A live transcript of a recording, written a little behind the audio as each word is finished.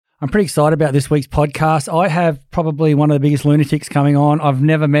I'm pretty excited about this week's podcast. I have probably one of the biggest lunatics coming on. I've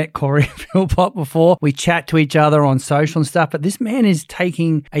never met Corey Philpott before. We chat to each other on social and stuff, but this man is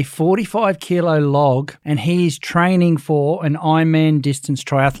taking a 45-kilo log and he is training for an Ironman distance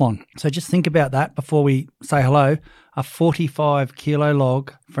triathlon. So just think about that before we say hello. A 45-kilo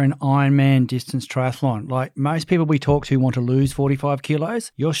log for an Ironman distance triathlon. Like most people we talk to want to lose 45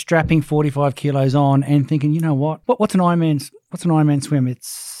 kilos. You're strapping 45 kilos on and thinking, you know what? What's an Ironman swim?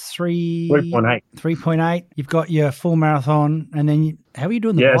 It's 3.8. 3.8. You've got your full marathon, and then how are you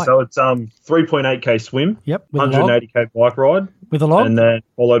doing the bike? Yeah, so it's 3.8k swim. Yep. 180k bike ride. With a log? And then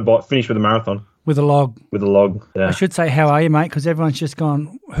followed by finish with a marathon. With a log. With a log, yeah. I should say, how are you, mate? Because everyone's just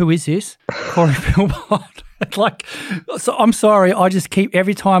gone, who is this? Corey Philpott. So I'm sorry, I just keep,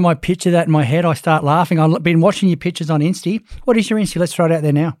 every time I picture that in my head, I start laughing. I've been watching your pictures on Insta. What is your Insta? Let's throw it out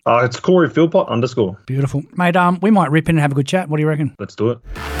there now. It's Corey Philpott _ Beautiful. Mate, we might rip in and have a good chat. What do you reckon? Let's do it.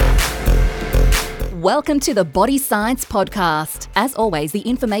 Welcome to the Body Science Podcast. As always, the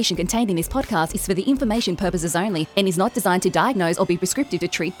information contained in this podcast is for the information purposes only and is not designed to diagnose or be prescriptive to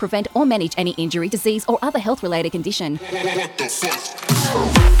treat, prevent, or manage any injury, disease, or other health-related condition.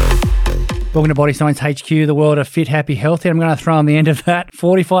 Welcome to Body Science HQ, the world of fit, happy, healthy. I'm going to throw on the end of that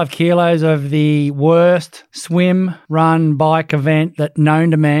 45 kilos of the worst swim, run, bike event that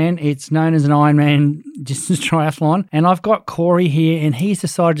known to man. It's known as an Ironman distance triathlon. And I've got Corey here, and he's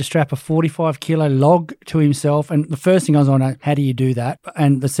decided to strap a 45-kilo log to himself. And the first thing I want to know, how do you do that?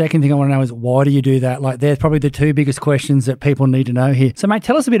 And the second thing I want to know is, why do you do that? Like, they're probably the two biggest questions that people need to know here. So, mate,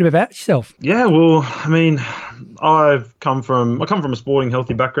 tell us a bit about yourself. Yeah, well, I mean, I come from a sporting,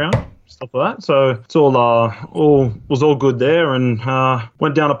 healthy background. Stuff like that. So it's all good there, and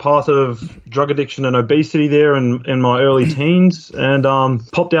went down a path of drug addiction and obesity there in my early teens, and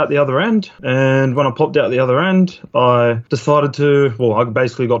popped out the other end. And when I popped out the other end, I decided I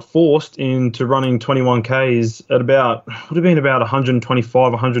basically got forced into running 21Ks at about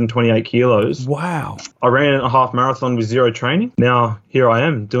 125, 128 kilos. Wow. I ran a half marathon with zero training. Now here I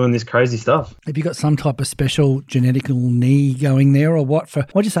am doing this crazy stuff. Have you got some type of special genetical knee going there, or what?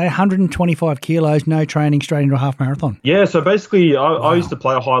 What'd you say, 125 kilos, no training, straight into a half marathon? Yeah, so basically I used to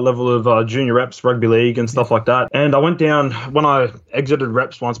play a high level of junior reps, rugby league and stuff like that. And I went down, when I exited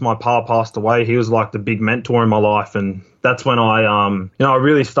reps once my pa passed away, he was like the big mentor in my life, and that's when I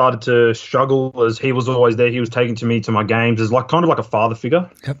really started to struggle, as he was always there. He was taking me to my games as kind of like a father figure.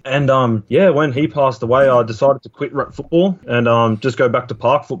 Yep. And when he passed away, I decided to quit rep football and just go back to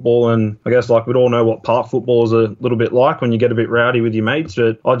park football. And I guess we'd all know what park football is a little bit like when you get a bit rowdy with your mates.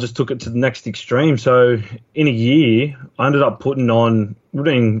 But I just took it to the next extreme. So in a year, I ended up putting on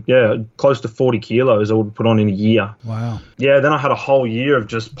close to 40 kilos I would put on in a year. Wow. Yeah, then I had a whole year of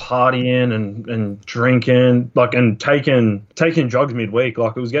just partying and drinking, and taking drugs midweek.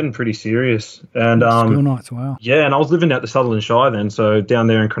 It was getting pretty serious. And school nights, wow. Yeah, and I was living out the Sutherland Shire then, so down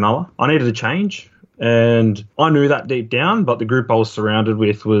there in Cronulla. I needed a change. And I knew that deep down, but the group I was surrounded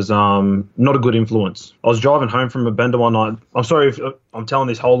with was not a good influence. I was driving home from a bender one night. I'm sorry if I'm telling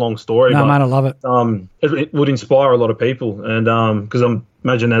this whole long story. No, but, mate, I love it. It would inspire a lot of people. And because I'm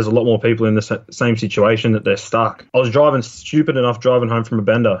imagine there's a lot more people in the same situation that they're stuck. I was driving home from a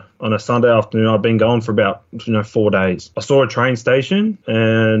bender on a Sunday afternoon. I'd been going for about 4 days. I saw a train station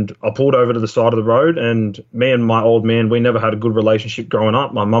and I pulled over to the side of the road, and me and my old man, we never had a good relationship growing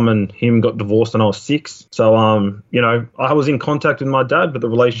up. My mum and him got divorced when I was 6. So, I was in contact with my dad, but the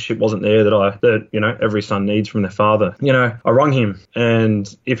relationship wasn't there that every son needs from their father. I rung him,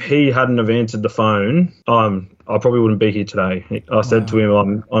 and if he hadn't have answered the phone, I probably wouldn't be here today. I said to him,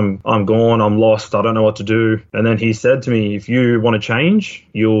 I'm gone, I'm lost, I don't know what to do. And then he said to me, if you want to change,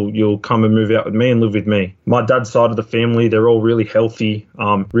 you'll come and move out with me and live with me. My dad's side of the family, they're all really healthy,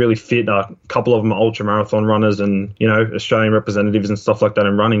 really fit. A couple of them are ultra marathon runners and, Australian representatives and stuff like that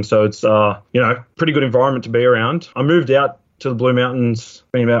in running. So it's, pretty good environment to be around. I moved out to the Blue Mountains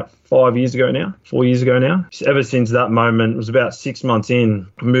about 4 years ago now. Ever since that moment, it was about 6 months in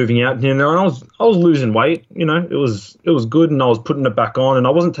moving out here, and I was losing weight. It was good, and I was putting it back on, and I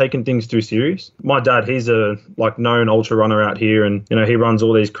wasn't taking things too serious. My dad, he's a known ultra runner out here, and he runs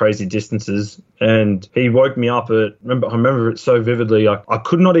all these crazy distances. And he woke me up I remember it so vividly. I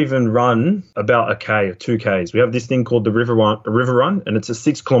could not even run about a K or 2Ks. We have this thing called the river run, and it's a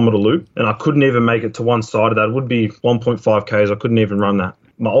 6-kilometer loop, and I couldn't even make it to one side of that. It would be 1.5 Ks. I couldn't even run that.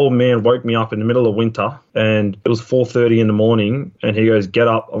 My old man woke me up in the middle of winter, and it was 4:30 in the morning, and he goes, "Get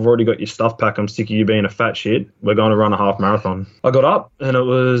up, I've already got your stuff packed. I'm sick of you being a fat shit. We're going to run a half marathon." I got up, and I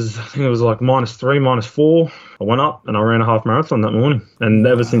think it was -3, -4. I went up and I ran a half marathon that morning, and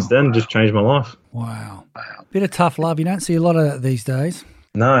ever since then, just changed my life. Wow. Bit of tough love. You don't see a lot of that these days.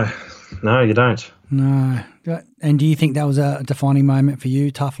 No, you don't. No. And do you think that was a defining moment for you,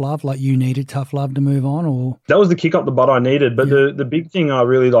 tough love? Like you needed tough love to move on, or? That was the kick up the butt I needed. But the big thing I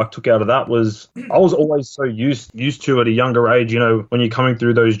really took out of that was I was always so used to at a younger age, when you're coming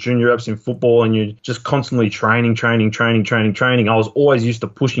through those junior reps in football and you're just constantly training. I was always used to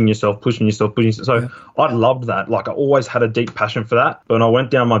pushing yourself. So I loved that. Like I always had a deep passion for that. But when I went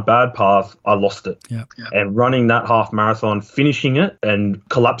down my bad path, I lost it. Yep. And running that half marathon, finishing it and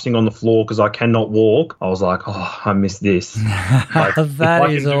collapsing on the floor because I cannot walk, I was like, oh, I miss this. Like, that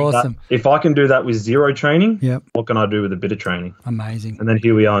is awesome. If I can do that with zero training, yep, what can I do with a bit of training? Amazing. And then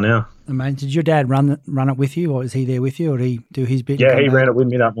here we are now. Amazing. Did your dad run it with you, or was he there with you, or did he do his bit? Yeah, he ran it with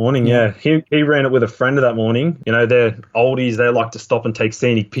me that morning. Yeah, he ran it with a friend that morning. They're oldies. They like to stop and take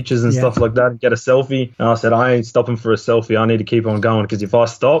scenic pictures and stuff like that and get a selfie. And I said, I ain't stopping for a selfie. I need to keep on going because if I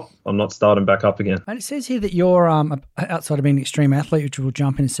stop, I'm not starting back up again. And it says here that you're, outside of being an extreme athlete, which we'll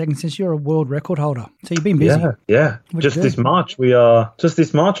jump in a second, since you're a world record holder. So you've been busy. Yeah. This March,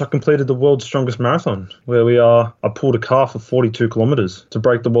 I completed the world's strongest marathon where I pulled a car for 42 kilometers to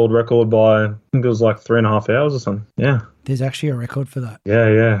break the world record by, I think it was like 3.5 hours or something. Yeah. There's actually a record for that.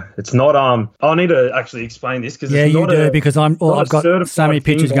 Yeah. It's not, I need to actually explain this because you do, because I've got so many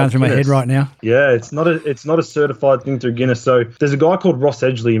pictures going through my head right now. Yeah, it's not a certified thing through Guinness. So there's a guy called Ross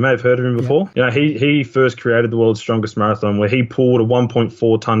Edgley. You may have heard of him before. Yeah. He first created the world's strongest marathon where he pulled a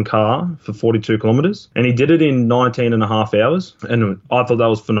 1.4 ton car for 42 kilometers and he did it in 19 and a half hours. And I thought that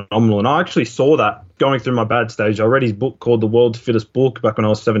was phenomenal. And I actually saw that going through my bad stage. I read his book called The World's Fittest Book back when I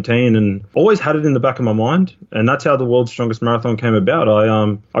was 17 and always had it in the back of my mind. And that's how the World's Strongest Marathon came about.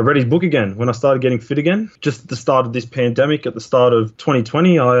 I read his book again when I started getting fit again. Just at the start of this pandemic, at the start of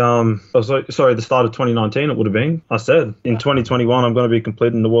 2020, the start of 2019 it would have been. I said, in 2021, I'm going to be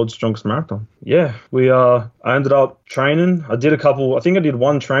completing the World's Strongest Marathon. Yeah, I ended up training. I did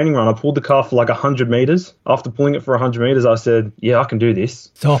one training run. I pulled the car for like 100 meters. After pulling it for 100 meters, I said, yeah, I can do this.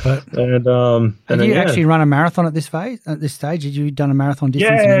 Stop it. And you actually run a marathon at this stage? Had you done a marathon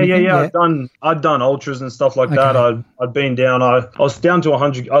distance? Yeah. I'd done ultras and stuff like that. I'd been down. I was down to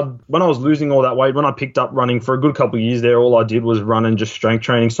 100. When I was losing all that weight, when I picked up running for a good couple of years there, all I did was run and just strength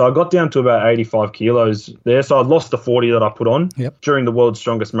training. So I got down to about 85 kilos there. So I lost the 40 that I put on during the world's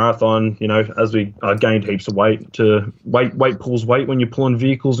strongest marathon. As I gained heaps of weight. Weight pulls weight when you're pulling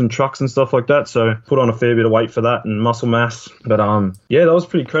vehicles and trucks and stuff like that. So put on a fair bit of weight for that and muscle mass. But that was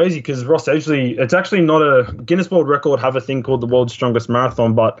pretty crazy because Ross Edgley, it's actually not a Guinness World Record have a thing called the world's strongest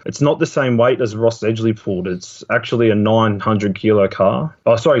marathon, but it's not the same weight as Ross Edgley pulled. It's actually a 900 kilo car.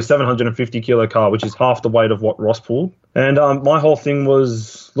 750 kilo car, which is half the weight of what Ross pulled. And my whole thing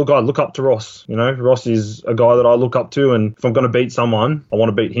was, I look up to Ross. Ross is a guy that I look up to, and if I'm going to beat someone, I want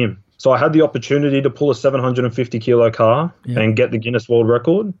to beat him. So I had the opportunity to pull a 750 kilo car and get the Guinness World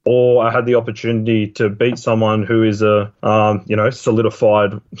Record, or I had the opportunity to beat someone who is a,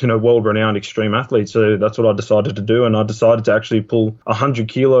 solidified, world-renowned extreme athlete. So that's what I decided to do, and I decided to actually pull 100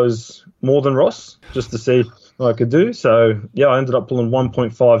 kilos more than Ross just to see what I could do. So, I ended up pulling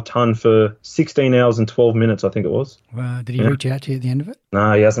 1.5 ton for 16 hours and 12 minutes, I think it was. Wow. Did he reach out to you at the end of it?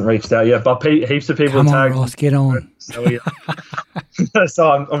 No, he hasn't reached out yet, but heaps of people tagged. Come on, Ross, get on.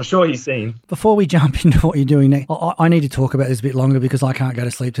 So I'm sure he's seen. Before we jump into what you're doing next, I need to talk about this a bit longer because I can't go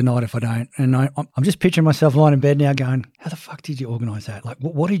to sleep tonight if I don't. And I'm just picturing myself lying in bed now going, how the fuck did you organise that? Like,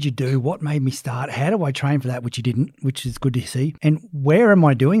 what did you do? What made me start? How do I train for that, which you didn't, which is good to see? And where am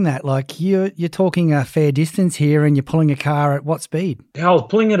I doing that? Like, you're talking a fair distance here and you're pulling a car at what speed? Yeah, I was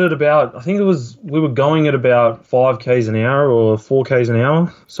pulling it at about, we were going at about 5 Ks an hour or 4 Ks an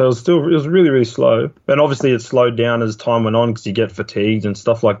hour. So it was really, really slow. And obviously it slowed down as time went on because you get fatigued and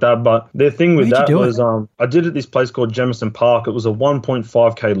stuff like that. But the thing with that was I did it at this place called Jemison Park. It was a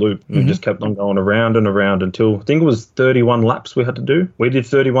 1.5K loop. And we just kept on going around and around until I think it was 31 laps we had to do. We did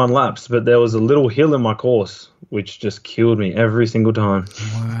 31 laps, but there was a little hill in my course which just killed me every single time.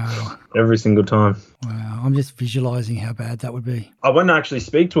 Wow. Every single time. Wow, I'm just visualizing how bad that would be. I went to actually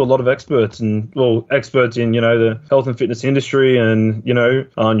speak to a lot of experts in, the health and fitness industry and,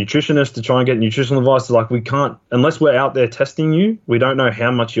 nutritionists to try and get nutritional advice. Like, we can't, unless we're out there testing you, we don't know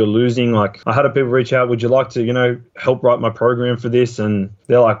how much you're losing. Like, I had people reach out, would you like to, help write my program for this? And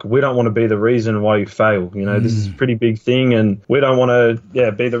they're like, we don't want to be the reason why you fail. This is a pretty big thing and we don't want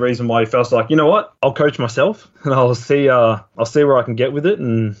to, be the reason why you fail. So like, you know what? I'll coach myself and I'll see where I can get with it.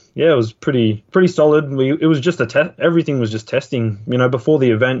 And yeah, it was pretty solid. It was just everything was just testing. Before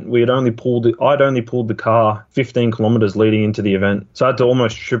the event, I'd only pulled the car 15 kilometers leading into the event. So I had to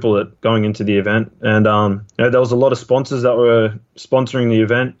almost triple it going into the event. And, there was a lot of sponsors that were sponsoring the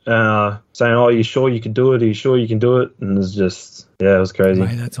event, saying, oh, are you sure you can do it? Are you sure you can do it? And there's just Yeah, it was crazy.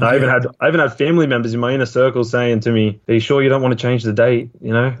 Mate, that's I even awesome. had family members in my inner circle saying to me, "Are you sure you don't want to change the date?"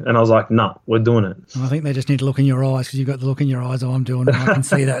 You know, and I was like, "No, we're doing it." I think they just need to look in your eyes because you've got the look in your eyes. Oh, I'm doing it. I can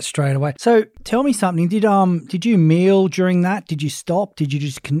see that straight away. So tell me something. Did you meal during that? Did you stop? Did you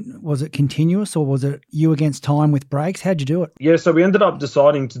just was it continuous or was it you against time with breaks? How'd you do it? Yeah, so we ended up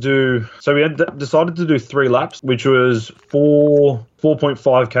deciding to do. So we decided to do 3 laps, which was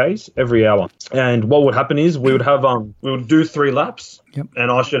 4.5 Ks every hour. And what would happen is we would do 3 laps. Yep.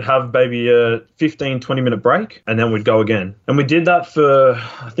 And I should have maybe a 15, 20-minute break, and then we'd go again. And we did that for,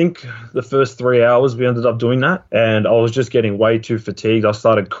 I think, the first 3 hours we ended up doing that. And I was just getting way too fatigued. I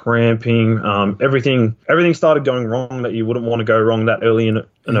started cramping. Everything started going wrong that you wouldn't want to go wrong that early in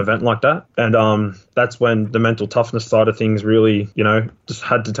an event like that. And that's when the mental toughness side of things really, just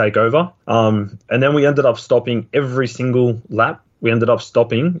had to take over. And then we ended up stopping every single lap. We ended up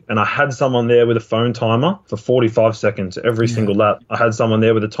stopping, and I had someone there with a phone timer for 45 seconds every single lap. I had someone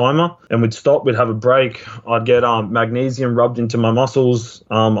there with a timer, and we'd stop, we'd have a break. I'd get magnesium rubbed into my muscles.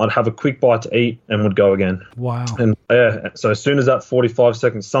 I'd have a quick bite to eat, and would go again. Wow. And so as soon as that 45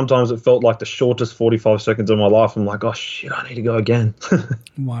 seconds, sometimes it felt like the shortest 45 seconds of my life. I'm like, oh shit, I need to go again.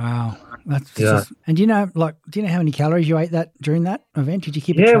 Wow. That's just, and do you know how many calories you ate during that event? Did you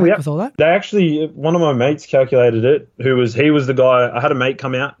keep a track with all that? They actually, one of my mates calculated it. He was the guy. I had a mate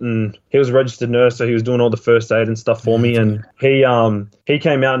come out, and he was a registered nurse, so he was doing all the first aid and stuff for me. And he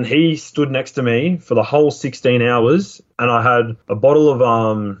came out and he stood next to me for the whole 16 hours. And I had a bottle of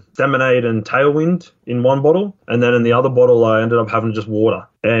Lemonade and Tailwind in one bottle, and then in the other bottle I ended up having just water.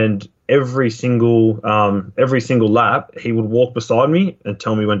 And every single lap, he would walk beside me and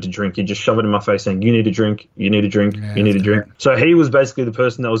tell me when to drink. He'd just shove it in my face saying, you need to drink, you need to drink, you need to drink. So he was basically the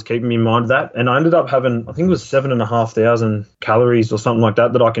person that was keeping me in mind of that. And I ended up having, I think it was 7,500 calories or something like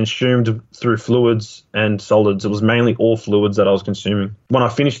that I consumed through fluids and solids. It was mainly all fluids that I was consuming. When I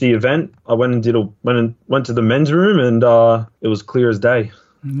finished the event, I went to the men's room, and it was clear as day.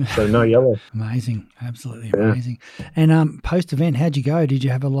 So no yellow. Amazing. Absolutely amazing. And post-event, how'd you go? Did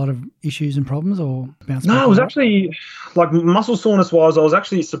you have a lot of issues and problems or bounce back? No, it was actually, like muscle soreness-wise, I was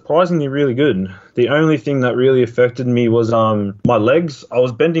actually surprisingly really good. The only thing that really affected me was my legs. I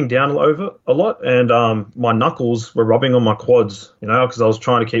was bending down a lot, and my knuckles were rubbing on my quads, because I was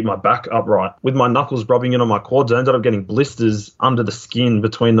trying to keep my back upright. With my knuckles rubbing in on my quads, I ended up getting blisters under the skin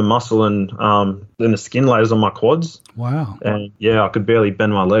between the muscle and then the skin layers on my quads. Wow. And I could barely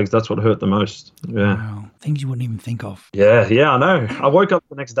bend my legs. That's what hurt the most. Yeah. Wow. Things you wouldn't even think of. Yeah, I know. I woke up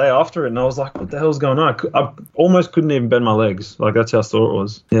the next day after it, and I was like, what the hell's going on? I almost couldn't even bend my legs. Like, that's how sore it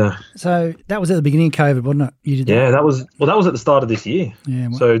was. Yeah. So that was at the beginning of COVID, wasn't it? You did that? Yeah, that was at the start of this year. Yeah.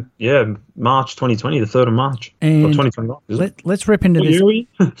 Well, so, March 2020, the 3rd of March. And 2021. Let's rip into this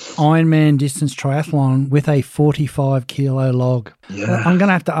Ironman distance triathlon with a 45-kilo log. Yeah. I'm going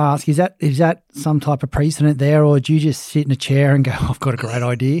to have to ask, is that some type of precedent there, or do you just sit in a chair and go, I've got a great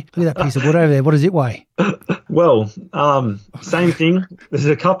idea? Look at that piece of wood over there. What does it weigh? Well, same thing. There's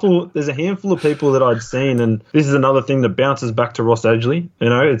a handful of people that I'd seen, and this is another thing that bounces back to Ross Edgley.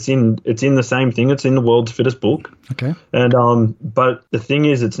 It's in the same thing. It's in the world's fittest book. Okay. And but the thing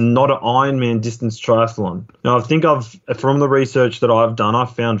is, it's not an Ironman distance triathlon. Now, I think from the research that I've done,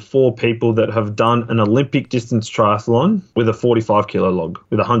 I've found 4 people that have done an Olympic distance triathlon with a 45-kilo log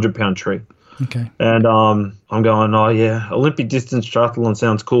with a 100-pound tree. Okay. And I'm going, oh yeah, Olympic distance triathlon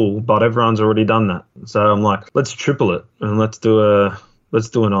sounds cool, but everyone's already done that. So I'm like, let's triple it and let's do an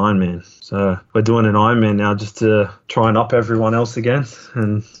Ironman. So we're doing an Ironman now just to try and up everyone else again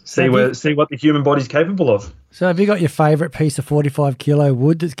and see what the human body's capable of. So have you got your favourite piece of 45-kilo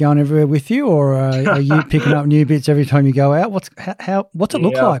wood that's going everywhere with you, or are you picking up new bits every time you go out? What's it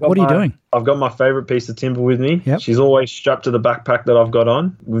look like? What are you doing? I've got my favourite piece of timber with me. Yep. She's always strapped to the backpack that I've got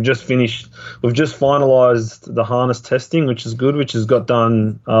on. We've just finalised the harness testing, which is good, which has got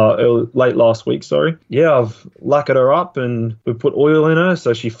done late last week, sorry. Yeah, I've lacquered her up and we put oil in her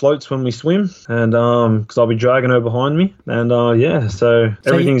so she floats when we swim, and because I'll be dragging her behind me. And so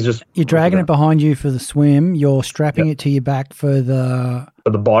everything's You're dragging it behind you for the swim. You're strapping it to your back for the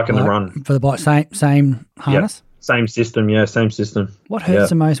bike and the run. For the bike, same harness? Yep. Same system. What hurts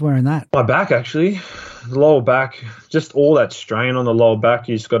the most wearing that? My back, actually. The lower back, just all that strain on the lower back,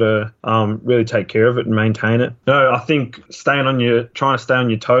 you just got to really take care of it and maintain it. No, I think trying to stay on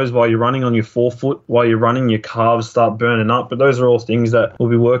your toes while you're running on your forefoot, while you're running, your calves start burning up. But those are all things that we'll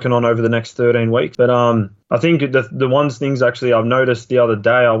be working on over the next 13 weeks. But I think the ones things actually I've noticed the other day,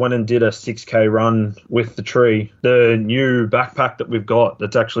 I went and did a 6K run with the tree. The new backpack that we've got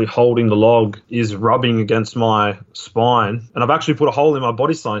that's actually holding the log is rubbing against my spine. And I've actually put a hole in my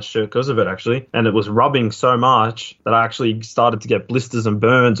Body Science shirt because of it, actually. And it was rubbing so much that I actually started to get blisters and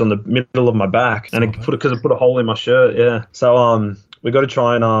burns on the middle of my back. And because I put a hole in my shirt, yeah. So, we got to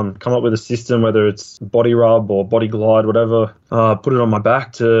try and come up with a system, whether it's body rub or body glide, whatever, put it on my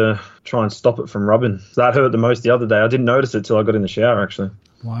back to try and stop it from rubbing. So that hurt the most the other day. I didn't notice it till I got in the shower, actually.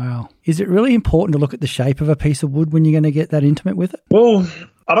 Wow. Is it really important to look at the shape of a piece of wood when you're going to get that intimate with it? Well,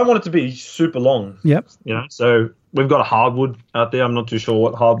 I don't want it to be super long. Yep. So we've got a hardwood out there. I'm not too sure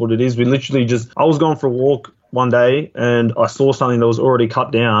what hardwood it is. We literally I was going for a walk one day and I saw something that was already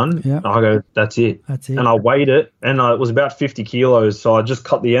cut down. Yep. I go, that's it. And I weighed it and it was about 50 kilos. So I just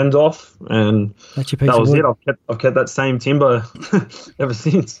cut the ends off and that's your piece that of was wood. it. I've kept that same timber ever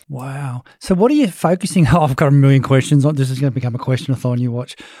since. Wow. So what are you focusing on? I've got a million questions. This is going to become a question-a-thon you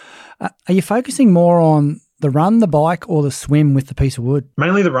watch. Are you focusing more on the run, the bike, or the swim with the piece of wood?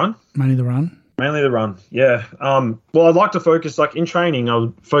 Mainly the run. Mainly the run. Mainly the run, yeah. Well, I'd like to focus, like in training, I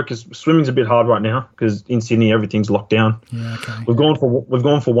would focus. Swimming's a bit hard right now because in Sydney everything's locked down. Yeah, okay. We've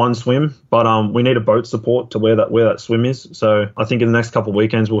gone for one swim, but we need a boat support to where that swim is. So I think in the next couple of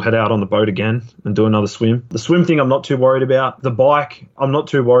weekends we'll head out on the boat again and do another swim. The swim thing I'm not too worried about. The bike I'm not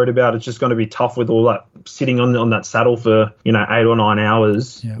too worried about. It's just going to be tough with all that sitting on that saddle for 8 or 9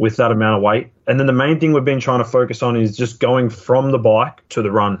 hours with that amount of weight. And then the main thing we've been trying to focus on is just going from the bike to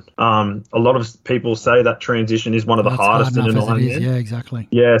the run. A lot of people say that transition is one of the hardest in an Ironman. Yeah, exactly.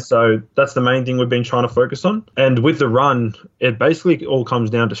 Yeah, so that's the main thing we've been trying to focus on. And with the run, it basically all comes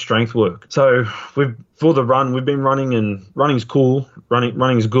down to strength work. So for the run, we've been running, and running's cool.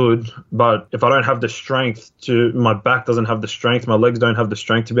 Running's good, but if I don't have the strength my back doesn't have the strength, my legs don't have the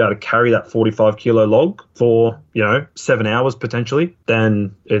strength to be able to carry that 45 kilo log for 7 hours potentially,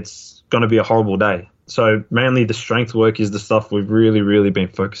 then it's going to be a horrible day. So mainly the strength work is the stuff we've really, really been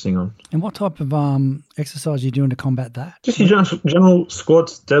focusing on. And what type of exercise are you doing to combat that? Just your general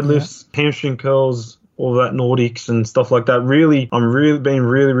squats, deadlifts, hamstring curls, all that Nordics and stuff like that. Really, I'm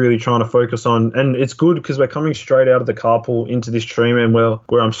really trying to focus on, and it's good because we're coming straight out of the carpool into this tree man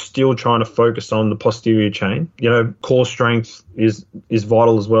where I'm still trying to focus on the posterior chain. Core strength is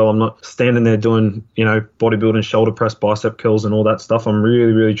vital as well. I'm not standing there doing, bodybuilding, shoulder press, bicep curls and all that stuff. I'm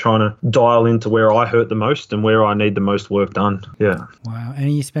really trying to dial into where I hurt the most and where I need the most work done. Yeah. Wow. And are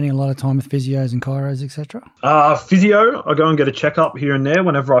you spending a lot of time with physios and chiros, etc.? Physio, I go and get a checkup here and there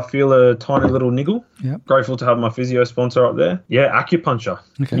whenever I feel a tiny little niggle. Yep. Grateful to have my physio sponsor up there. Yeah, acupuncture. Okay.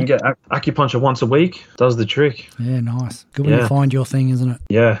 You can get acupuncture once a week. Does the trick. Yeah, nice. Good when you find your thing, isn't it?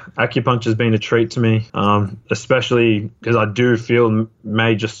 Yeah, acupuncture's been a treat to me, especially because I do feel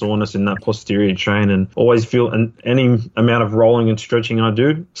major soreness in that posterior chain and always feel any amount of rolling and stretching I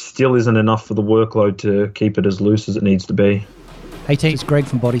do still isn't enough for the workload to keep it as loose as it needs to be. Hey team, it's Greg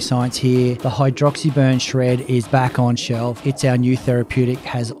from Body Science here. The Hydroxyburn Shred is back on shelf. It's our new therapeutic,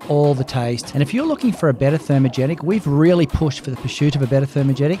 has all the taste. And if you're looking for a better thermogenic, we've really pushed for the pursuit of a better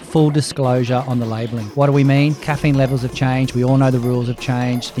thermogenic. Full disclosure on the labelling. What do we mean? Caffeine levels have changed. We all know the rules have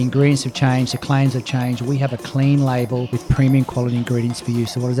changed. The ingredients have changed. The claims have changed. We have a clean label with premium quality ingredients for you.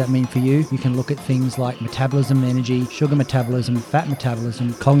 So what does that mean for you? You can look at things like metabolism, energy, sugar metabolism, fat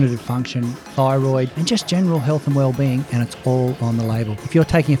metabolism, cognitive function, thyroid, and just general health and well-being. And it's all on the label. If you're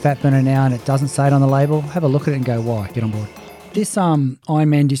taking a fat burner now and it doesn't say it on the label, have a look at it and go, why? Get on board. This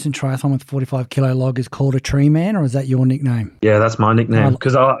Ironman distance triathlon with 45 kilo log is called a Tree Man, or is that your nickname? Yeah, that's my nickname.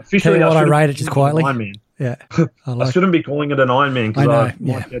 Because officially I rate it just quietly. Ironman. Yeah, I shouldn't be calling it an Ironman because I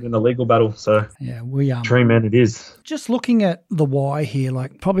might get in a legal battle. So yeah, we Tree Man it is. Just looking at the why here,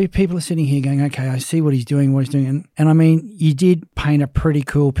 like probably people are sitting here going, okay, I see what he's doing, and I mean, you did paint a pretty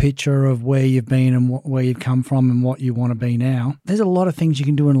cool picture of where you've been and where you've come from and what you want to be now. There's a lot of things you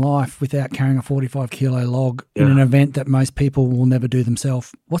can do in life without carrying a 45 kilo log in an event that most people will never do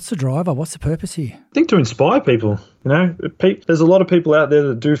themselves. What's the driver? What's the purpose here? I think to inspire people. There's a lot of people out there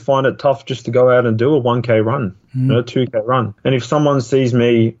that do find it tough just to go out and do a 1K run, a 2K run. And if someone sees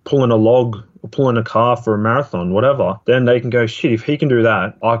me pulling a log or pulling a car for a marathon, whatever, then they can go, shit, if he can do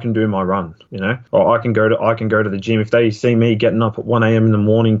that, I can do my run, or I can go to the gym. If they see me getting up at 1 a.m. in the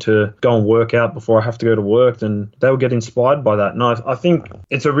morning to go and work out before I have to go to work, then they'll get inspired by that. And I think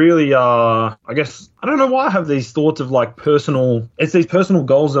it's a really, I don't know why I have these thoughts of it's these personal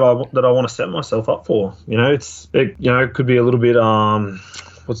goals that I want to set myself up for. It could be a little bit,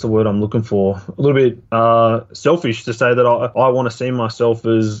 what's the word I'm looking for? A little bit selfish to say that I want to see myself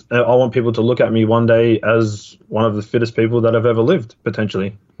as, I want people to look at me one day as one of the fittest people that have ever lived,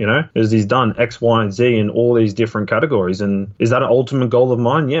 potentially. you know, is he's done X, Y, and Z in all these different categories. And is that an ultimate goal of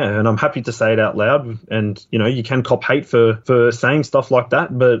mine? Yeah. And I'm happy to say it out loud. And, you know, you can cop hate for saying stuff like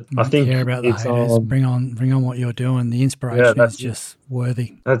that, but I think care about the haters. Bring on what you're doing. The inspiration is just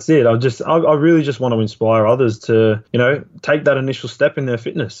worthy. That's it. I really just want to inspire others to, you know, take that initial step in their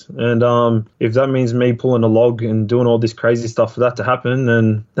fitness. And if that means me pulling a log and doing all this crazy stuff for that to happen,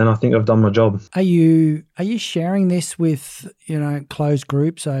 then I think I've done my job. Are you sharing this with, you know, closed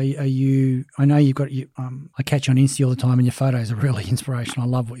groups? Are you? I know you've got I catch you on Insta all the time, and your photos are really inspirational. I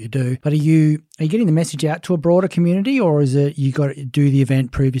love what you do. But are you getting the message out to a broader community, or is it you got to do the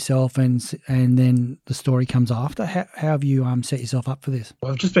event, prove yourself, and then the story comes after? How have you set yourself up for this?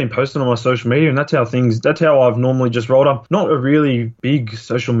 I've just been posting on my social media, and that's how I've normally just rolled up. Not a really big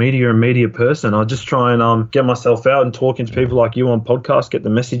social media and media person. I just try and get myself out and talking to people like you on podcasts, get the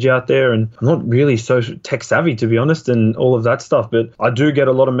message out there. And I'm not really tech savvy, to be honest, and all of that stuff. But I do get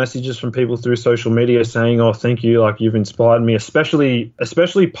a lot of messages from people through social media saying, "Oh, thank you, like you've inspired me." Especially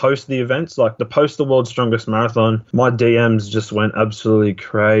post the events, like the post the World's Strongest Marathon. My DMs just went absolutely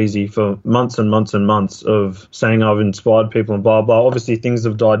crazy for months and months and months of saying I've inspired people and blah blah. Obviously, things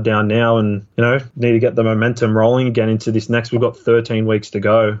have died down now, and you know, need to get the momentum rolling again into this next. We've got 13 weeks to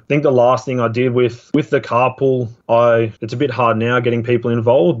go. I think the last thing I did with the carpool, it's a bit hard now getting people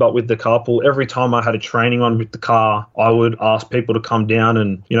involved, but with the carpool, every time I had a training on with the car, I would ask people to come down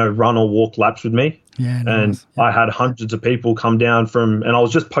and, you know, run or walk laps with me. Yeah, nice. And I had hundreds of people come down and I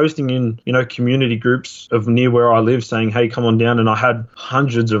was just posting in, you know, community groups of near where I live saying, hey, come on down. And I had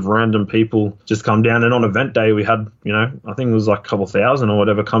hundreds of random people just come down. And on event day, we had, you know, I think it was like a couple thousand or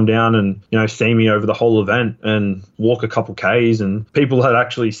whatever come down and, you know, see me over the whole event and walk a couple Ks. And people had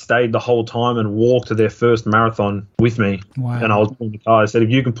actually stayed the whole time and walked to their first marathon with me. Wow. And I was pulling the car. I said, if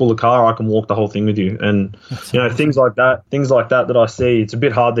you can pull the car, I can walk the whole thing with you. And, you know, things like that I see. It's a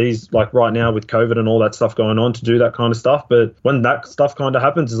bit hard like right now with COVID and all that stuff going on to do that kind of stuff. But when that stuff kind of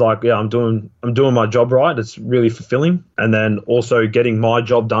happens, it's like, yeah, I'm doing my job right. It's really fulfilling. And then also getting my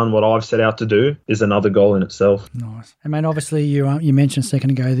job done, what I've set out to do, is another goal in itself. Nice. And man, obviously you mentioned a second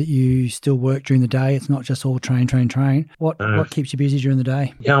ago that you still work during the day. It's not just all train. What keeps you busy during the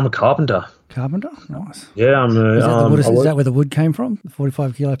day? Yeah, I'm a carpenter. Carpenter? Nice. Yeah, I'm a... Is that where the wood came from? The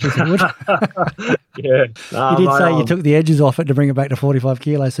 45 kilo piece of wood? Yeah. You did say you took the edges off it to bring it back to 45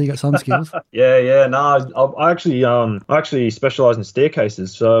 kilos, so you got some skills. Yeah. No, I actually specialize in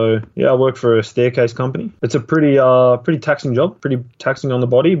staircases. So yeah, I work for a staircase company. It's a pretty taxing job, pretty taxing on the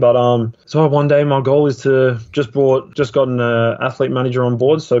body. But so one day my goal is to just got an athlete manager on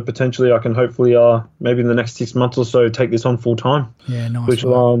board. So potentially I can hopefully maybe in the next 6 months or so take this on full time. Yeah, nice. Which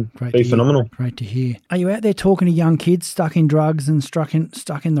will be phenomenal. Great to hear. Are you out there talking to young kids stuck in drugs and stuck in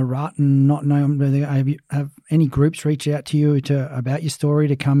the rut and not knowing whether have any groups reach out to you about your story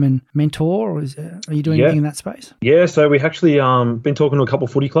to come and mentor, or are you doing anything in that space? Yeah, so we actually been talking to a couple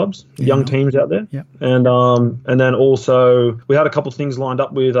of footy clubs, young teams out there. Yeah. And then also we had a couple of things lined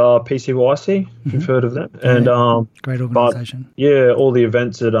up with PCYC, if you've heard of that. And great organisation. Yeah, all the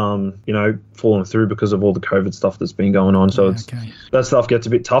events had fallen through because of all the COVID stuff that's been going on. So that stuff gets a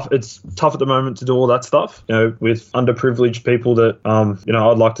bit tough. It's tough at the moment to do all that stuff, you know, with underprivileged people that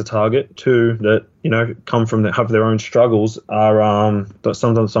I'd like to target too, that come from have their own struggles, are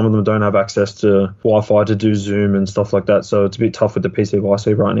sometimes some of them don't have access to Wi-Fi to do Zoom and stuff like that. So it's a bit tough with the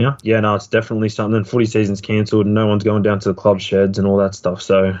PCYC right now. Yeah, no, it's definitely something. Footy season's cancelled and no one's going down to the club sheds and all that stuff.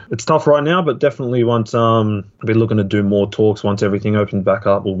 So it's tough right now, but definitely once I'll be looking to do more talks once everything opens back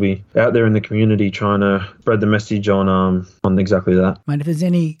up. We'll be out there in the community trying to spread the message on exactly that. Mate, if there's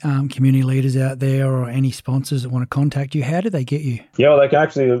any community leaders out there or any sponsors that want to contact you, how do they get you? Yeah, well, they can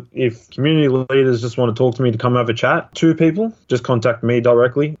actually, if community leaders just want to talk to me to come have a chat, 2 people, just contact me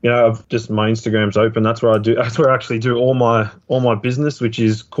directly. I've just, my Instagram's open. That's where I actually do all my business, which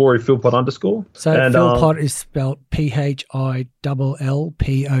is Corey Philpott _. So Philpott is spelled PHILLPOTT.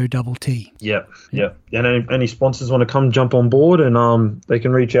 Yep. And any sponsors want to come jump on board, and they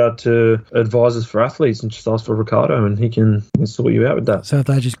can reach out to Advisors for Athletes and just ask for Ricardo, and he can sort you out with that. So if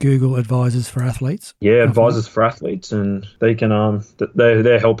they just Google Advisors for Athletes? Yeah, Advisors for Athletes, and they can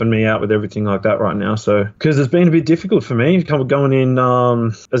they're helping me out with everything like that right now. So because it's been a bit difficult for me going in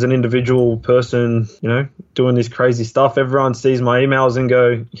as an individual person, doing this crazy stuff. Everyone sees my emails and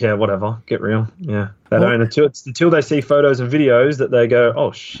go, yeah, whatever, get real. Yeah. They don't until they see photos and videos that they go,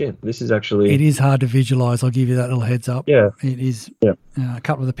 oh shit, this is actually. It is hard to visualize. I'll give you that little heads up. Yeah. It is. Yeah. A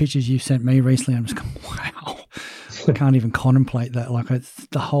couple of the pictures you've sent me recently, I'm just going, wow. I can't even contemplate that. Like, it's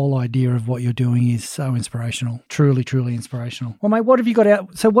the whole idea of what you're doing is so inspirational. Truly, truly inspirational. Well, mate, what have you got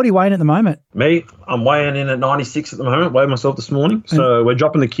out? So what are you weighing at the moment? Me, I'm weighing in at 96 at the moment. Weighed myself this morning. So we're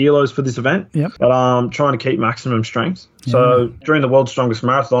dropping the kilos for this event. Yep. But I'm trying to keep maximum strength. So during the World's Strongest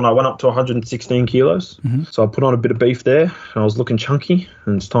Marathon, I went up to 116 kilos. So I put on a bit of beef there, and I was looking chunky.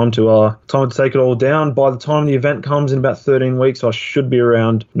 And it's time to take it all down. By the time the event comes in about 13 weeks, I should be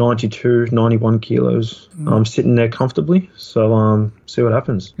around 92, 91 kilos. I'm sitting there comfortably. So see what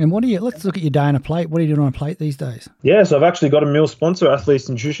happens. And let's look at your day on a plate. What are you doing on a plate these days? Yeah, so I've actually got a meal sponsor, Athletes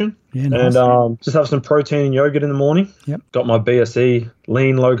Nutrition. Yeah, nice. And just have some protein and yogurt in the morning. Yep. Got my BSE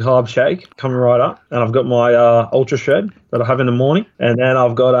lean low carb shake coming right up, and I've got my Ultra Shred that I have in the morning, and then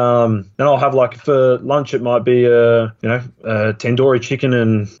I've got then I'll have, like, for lunch it might be tandoori chicken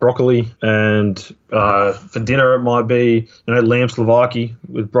and broccoli, and for dinner it might be lamb Slovakia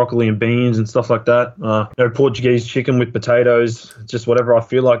with broccoli and beans and stuff like that. Portuguese chicken with potatoes. Just whatever I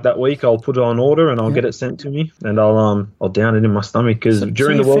feel like that week, I'll put it on order and I'll get it sent to me, and I'll down it in my stomach because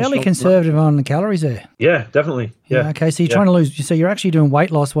during the you're World fairly conservative on the calories there. Yeah, definitely. Yeah. Okay, so you're trying to lose. So you're actually doing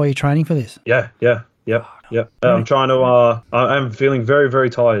weight loss while you're training for this. Yeah. I'm trying to. I'm feeling very, very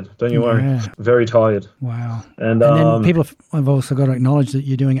tired. Don't you worry. Very tired. Wow. And then people have also got to acknowledge that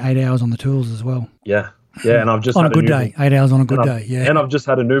you're doing 8 hours on the tools as well. Yeah. And I've just on had a good day. 8 hours on a good day. Yeah. And I've just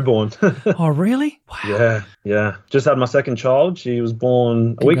had a newborn. Oh, really? Wow. Yeah. Just had my second child. She was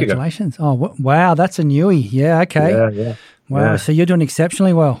born a week ago. Congratulations. Oh, wow. That's a newie. Yeah. Okay. Yeah. Wow. Yeah. So you're doing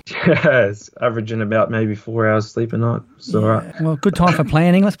exceptionally well. Yeah, it's averaging about maybe 4 hours sleep a night. It's all right. Well, good time for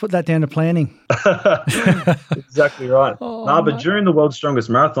planning. Let's put that down to planning. Exactly right. But during the World's Strongest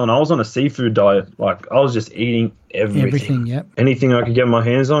Marathon, I was on a seafood diet. Like, I was just eating everything. Yep. Anything I could get my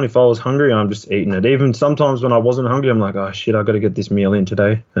hands on. If I was hungry, I'm just eating it. Even sometimes when I wasn't hungry, I'm like, oh shit, I got to get this meal in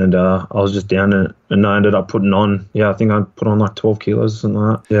today. And I was just down it, and I ended up putting on. Yeah, I think I put on like 12 kilos or something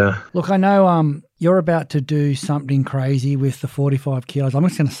like that. Yeah. Look, I know you're about to do something crazy with the 45 kilos. I'm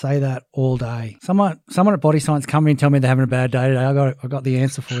just going to say that all day. Someone at Body Science come in and tell me they're having a bad day today. I got the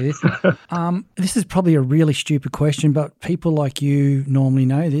answer for you. This is probably a really stupid question, but people like you normally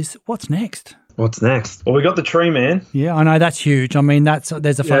know this. What's next? What's next? Well, we got the Tree Man. Yeah, I know that's huge. I mean,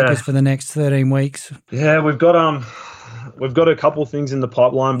 there's a focus for the next 13 weeks. Yeah, we've got a couple things in the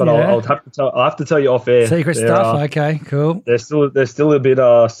pipeline, but I'll have to tell you off air. Secret stuff. Okay, cool. They're still a bit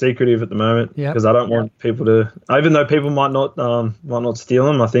secretive at the moment because I don't want people to. Even though people might not steal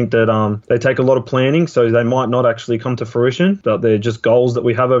them, I think that they take a lot of planning, so they might not actually come to fruition. But they're just goals that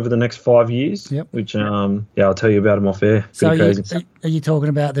we have over the next 5 years. Yep. Which I'll tell you about them off air. So are you talking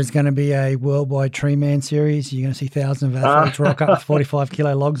about there's going to be a worldwide Tree Man series? You're going to see thousands of athletes rock up with 45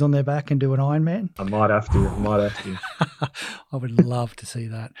 kilo logs on their back and do an Ironman? I might have to. I would love to see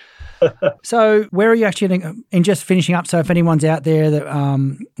that. So where are you actually in just finishing up? So if anyone's out there that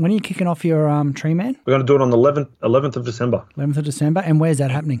when are you kicking off your Tree Man? We're going to do it on the 11th of December. 11th of December. And where's that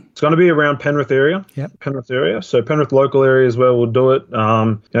happening? It's going to be around Penrith area. Yep. Penrith area. So Penrith local area as well will do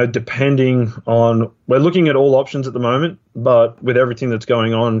it. Depending on, we're looking at all options at the moment, but with everything that's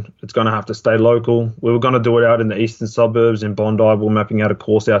going on, it's going to have to stay local. We were going to do it out in the eastern suburbs in Bondi. We're mapping out a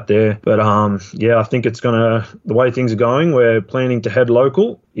course out there. But I think it's the way things are going, we're planning to head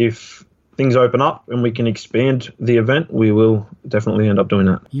local. If things open up and we can expand the event, we will definitely end up doing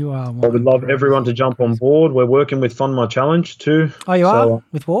that. You are. I would love everyone to jump on board. We're working with Fund My Challenge too. Oh, you are?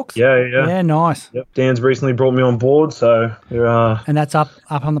 With walks? Yeah. Yeah, nice. Yep. Dan's recently brought me on board, so there are. And that's up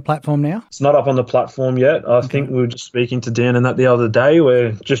on the platform now? It's not up on the platform yet. I think we were just speaking to Dan and that the other day.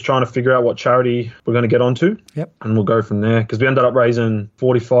 We're just trying to figure out what charity we're going to get onto. Yep. And we'll go from there because we ended up raising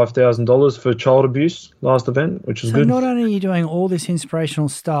 $45,000 for child abuse last event, which is good. So not only are you doing all this inspirational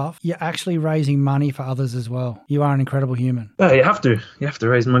stuff, you're actually raising money for others as well. You are an incredible human. Yeah, you have to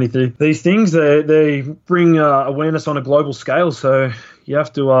raise money through these things. They bring awareness on a global scale, so you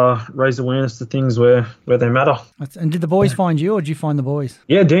have to raise awareness to things where they matter. And did the boys find you, or did you find the boys?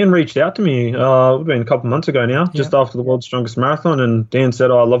 Yeah, Dan reached out to me. It would have been a couple months ago now, just after the World's Strongest Marathon, and Dan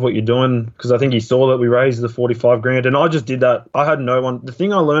said, I love what you're doing, because I think he saw that we raised the 45 grand, and I just did that. I had no one. The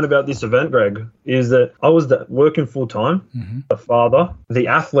thing I learned about this event, Greg, is that I was working full time, the father, the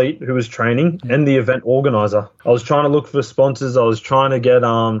athlete who was training, and the event organizer. I was trying to look for sponsors. I was trying to get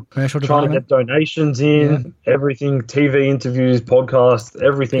donations in, everything, TV interviews, podcasts, podcast,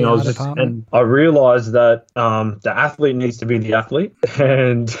 everything. PR I was just, department. and I realized that the athlete needs to be the athlete,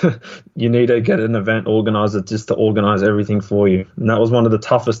 and you need to get an event organizer just to organize everything for you. And that was one of the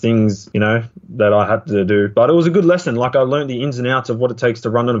toughest things, you know, that I had to do. But it was a good lesson. Like, I learned the ins and outs of what it takes to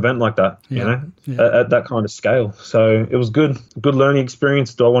run an event like that, you know, at that kind of scale. So it was good learning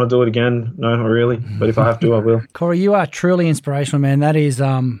experience. Do I want to do it again? No, not really. But if I have to, I will. Corey, you are truly inspirational, man. That is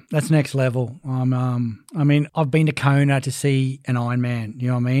that's next level. I mean, I've been to Kona to see an Ironman, you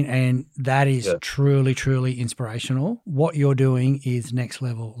know what I mean? And that is truly, truly inspirational. What you're doing is next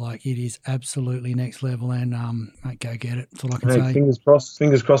level. Like, it is absolutely next level. And mate, go get it. That's all I can say. Fingers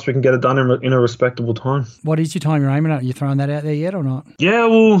crossed we can get it done in a respectable time. What is your time you're aiming at? Are you throwing that out there yet or not? Yeah,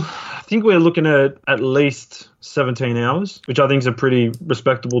 well, I think we're looking at least 17 hours, which I think is a pretty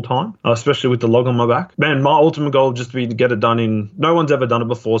respectable time, especially with the log on my back. Man, my ultimate goal would just be to get it done in, no one's ever done it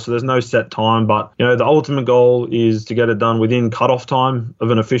before, so there's no set time, but, you know, the ultimate goal is to get it done within cutoff time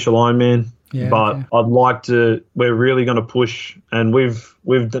of an official Ironman. Yeah, but okay. I'd like to, we're really going to push, and we've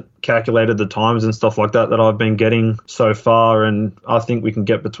calculated the times and stuff like that I've been getting so far, and I think we can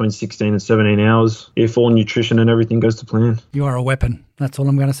get between 16 and 17 hours if all nutrition and everything goes to plan. You are a weapon. That's all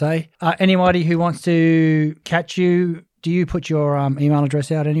I'm going to say. Anybody who wants to catch you, do you put your email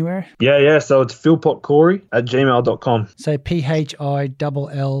address out anywhere? Yeah. So it's philpottcorey@gmail.com. So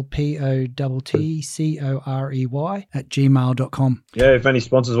PHILLPOTTCOREY@gmail.com. Yeah, if any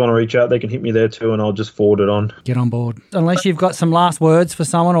sponsors want to reach out, they can hit me there too, and I'll just forward it on. Get on board. Unless you've got some last words for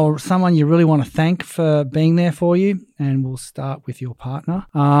someone or someone you really want to thank for being there for you, and we'll start with your partner.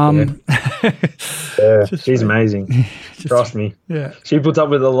 She's amazing. Trust me. Yeah. She puts up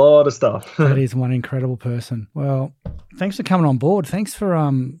with a lot of stuff. That is one incredible person. Well, thanks for coming on board. Thanks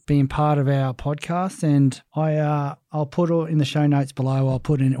for being part of our podcast. And I'll put all in the show notes below. I'll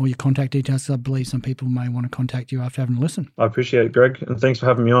put in all your contact details. I believe some people may want to contact you after having a listen. I appreciate it, Greg. And thanks for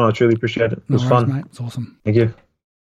having me on. I truly appreciate it. It was fun. Mate. It's awesome. Thank you.